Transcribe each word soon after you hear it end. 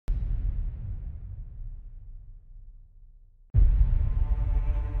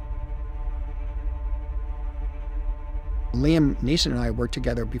Liam Neeson and I worked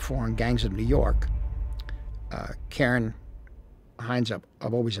together before on Gangs of New York. Karen Hines,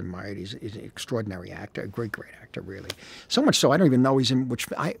 I've always admired. He's an extraordinary actor, a great actor, really. So much so, I don't even know he's in which.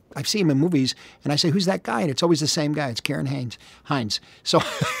 I've seen him in movies, and I say, "Who's that guy?" And it's always the same guy. It's Karen Hines. So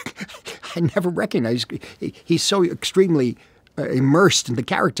I never recognize. He's so extremely immersed in the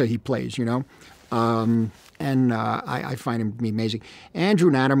character he plays, you know. I find him to be amazing. Andrew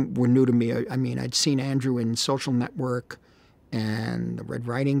and Adam were new to me. I mean, I'd seen Andrew in Social Network and the Red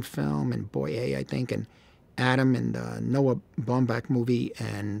Riding film and Boy A, I think, and Adam in the Noah Baumbach movie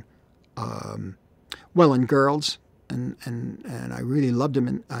and Well and Girls, and I really loved him,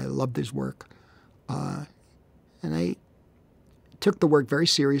 and I loved his work. And they took the work very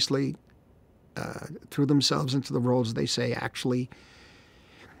seriously, threw themselves into the roles they say actually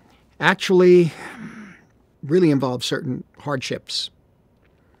really involved certain hardships,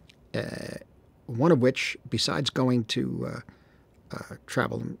 one of which, besides going to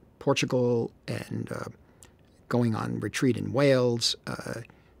travel in Portugal and going on retreat in Wales,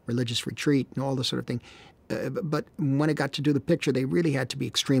 religious retreat and all this sort of thing. But when it got to do the picture, they really had to be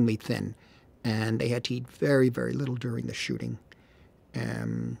extremely thin, and they had to eat very, very little during the shooting.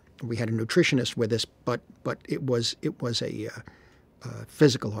 We had a nutritionist with us, but it was a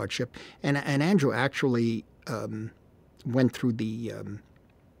physical hardship. And Andrew actually went through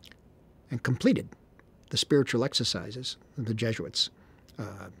and completed the spiritual exercises of the Jesuits.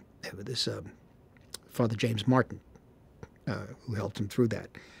 This Father James Martin, who helped him through that,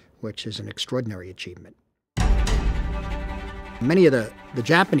 which is an extraordinary achievement. Many of the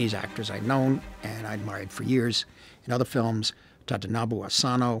Japanese actors I'd known and I admired for years in other films. Tadanobu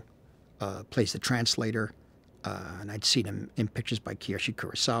Asano plays the translator, and I'd seen him in pictures by Kiyoshi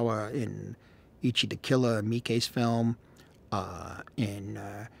Kurosawa, in Ichi the Killer, Miike's film, in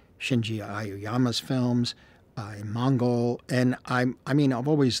Shinji Aoyama's films, in Mongol, and I mean, I've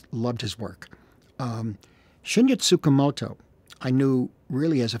always loved his work. Shinya Tsukamoto, I knew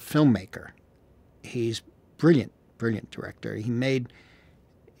really as a filmmaker. He's brilliant director. He made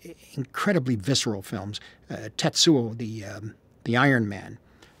incredibly visceral films. Tetsuo, the Iron Man,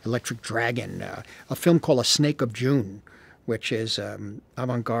 Electric Dragon, a film called A Snake of June, which is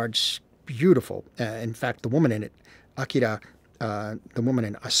avant-garde, beautiful. In fact, the woman in it, Akira, the woman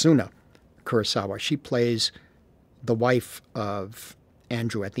in Asuna Kurosawa, she plays the wife of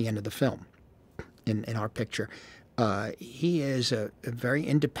Andrew at the end of the film in our picture. He is a very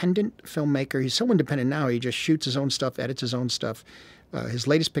independent filmmaker. He's so independent now, he just shoots his own stuff, edits his own stuff. His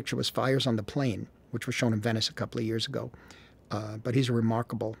latest picture was Fires on the Plain, which was shown in Venice a couple of years ago. But he's a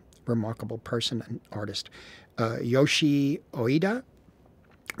remarkable person and artist. Yoshi Oida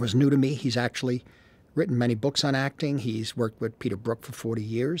was new to me. He's actually written many books on acting. He's worked with Peter Brook for 40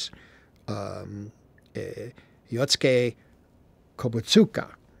 years. Yotsuke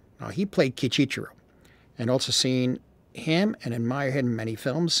Kobutsuka, he played Kichichiro, and also seen him and admire him in many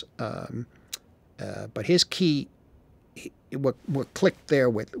films. But his key, what clicked there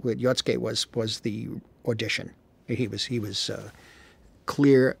with Yotsuke was the audition. He was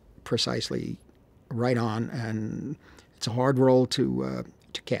clear, precisely, right on, and it's a hard role to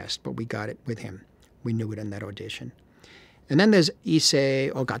cast, but we got it with him. We knew it in that audition. And then there's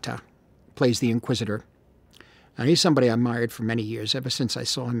Issei Ogata, plays the Inquisitor. And he's somebody I admired for many years, ever since I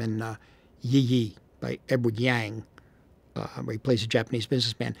saw him in Yi Yi by Edward Yang, where he plays a Japanese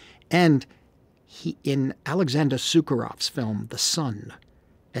businessman. And he in Alexander Sukharov's film, The Sun,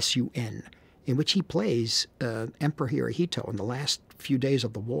 S-U-N, in which he plays Emperor Hirohito in the last few days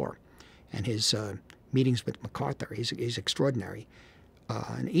of the war, and his meetings with MacArthur. He's extraordinary.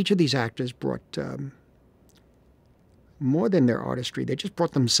 And each of these actors brought more than their artistry. They just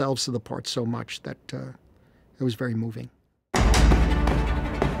brought themselves to the part so much that it was very moving.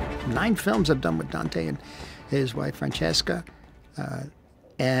 9 films I've done with Dante and his wife Francesca.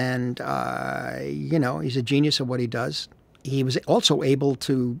 You know, he's a genius at what he does. He was also able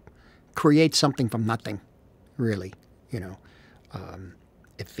to create something from nothing, really. You know,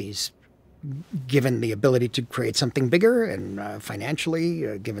 if he's given the ability to create something bigger and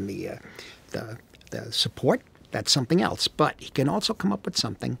financially given the support, that's something else. But he can also come up with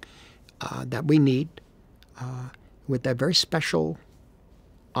something that we need with that very special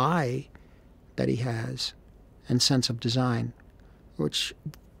eye that he has and sense of design, which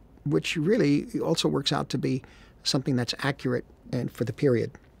really also works out to be something that's accurate and for the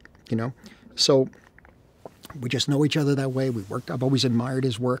period, you know. So we just know each other that way. I've always admired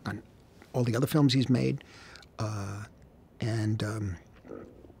his work on all the other films he's made, and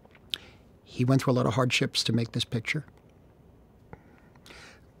he went through a lot of hardships to make this picture,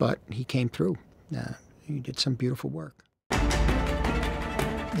 but he came through. He did some beautiful work.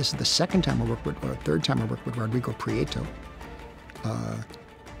 this is the second time I worked with, or third time I worked with Rodrigo Prieto.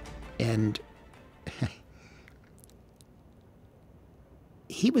 And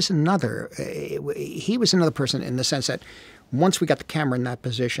he was another person in the sense that once we got the camera in that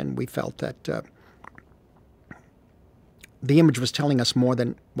position, we felt that the image was telling us more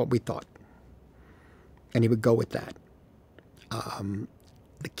than what we thought. And he would go with that.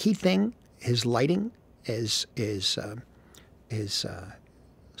 The key thing, his lighting is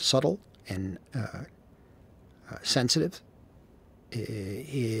subtle and sensitive.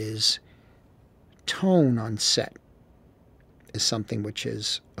 His tone on set is something which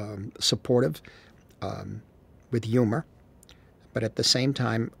is supportive, with humor, but at the same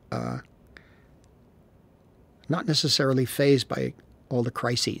time not necessarily fazed by all the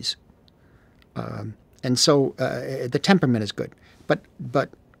crises. And so the temperament is good, but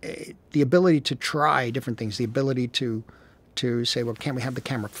the ability to try different things, the ability to say, well, can't we have the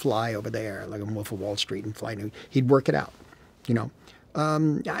camera fly over there like a Wolf of Wall Street and fly? He'd work it out, you know.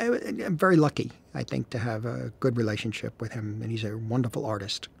 I'm very lucky, I think, to have a good relationship with him, and he's a wonderful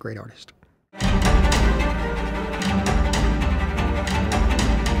artist, great artist.